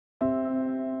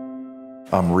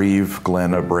I'm Reeve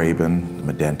Abraben. I'm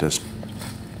a dentist.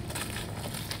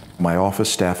 My office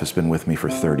staff has been with me for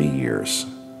 30 years.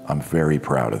 I'm very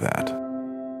proud of that.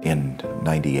 In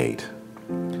 '98,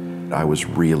 I was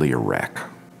really a wreck.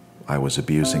 I was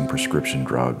abusing prescription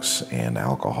drugs and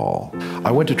alcohol.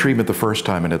 I went to treatment the first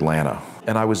time in Atlanta,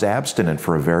 and I was abstinent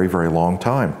for a very, very long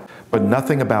time. But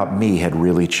nothing about me had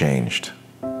really changed.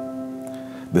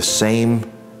 The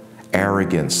same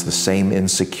arrogance, the same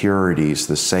insecurities,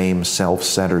 the same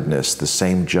self-centeredness, the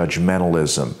same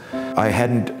judgmentalism. I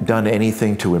hadn't done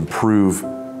anything to improve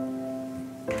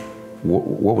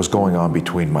what was going on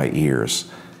between my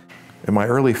ears. In my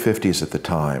early 50s at the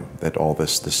time that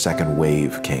the second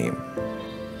wave came,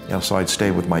 so I'd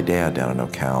stay with my dad down in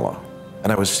Ocala,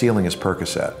 and I was stealing his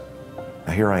Percocet.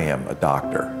 Now here I am, a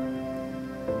doctor,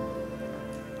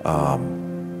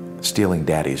 stealing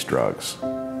daddy's drugs.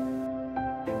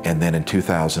 And then in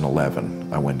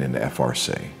 2011, I went into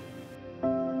FRC.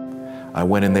 I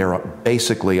went in there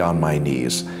basically on my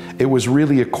knees. It was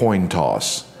really a coin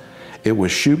toss. It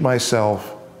was shoot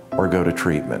myself or go to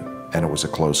treatment, and it was a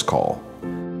close call.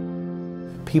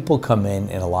 People come in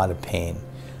a lot of pain.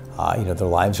 Their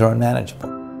lives are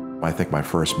unmanageable. I think my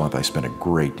first month I spent a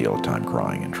great deal of time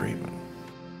crying in treatment.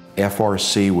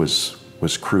 FRC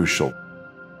was crucial.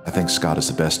 I think Scott is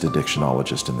the best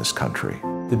addictionologist in this country.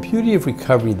 The beauty of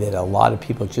recovery that a lot of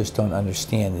people just don't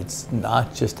understand, it's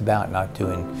not just about not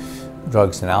doing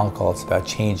drugs and alcohol, it's about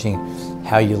changing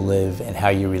how you live and how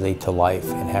you relate to life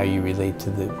and how you relate to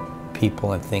the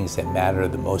people and things that matter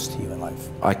the most to you in life.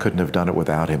 I couldn't have done it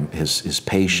without him, his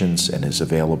patience and his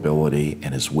availability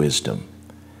and his wisdom.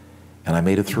 And I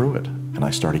made it through it, and I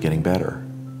started getting better.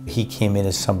 He came in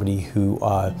as somebody who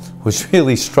was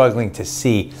really struggling to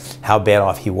see how bad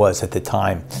off he was at the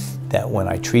time, that when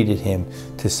I treated him,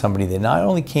 to somebody that not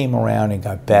only came around and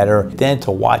got better, then to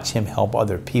watch him help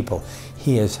other people.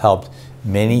 He has helped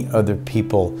many other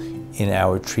people in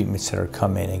our treatments that are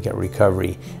come in and get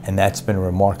recovery, and that's been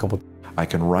remarkable. I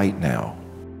can write now.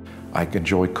 I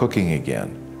enjoy cooking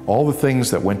again. All the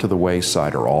things that went to the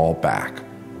wayside are all back,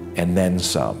 and then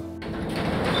some.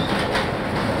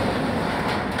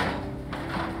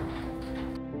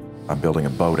 I'm building a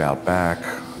boat out back.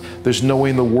 There's no way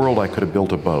in the world I could have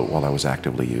built a boat while I was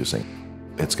actively using.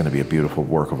 It's going to be a beautiful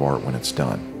work of art when it's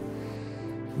done.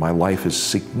 My life is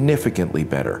significantly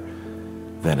better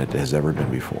than it has ever been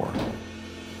before,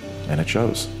 and it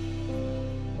shows.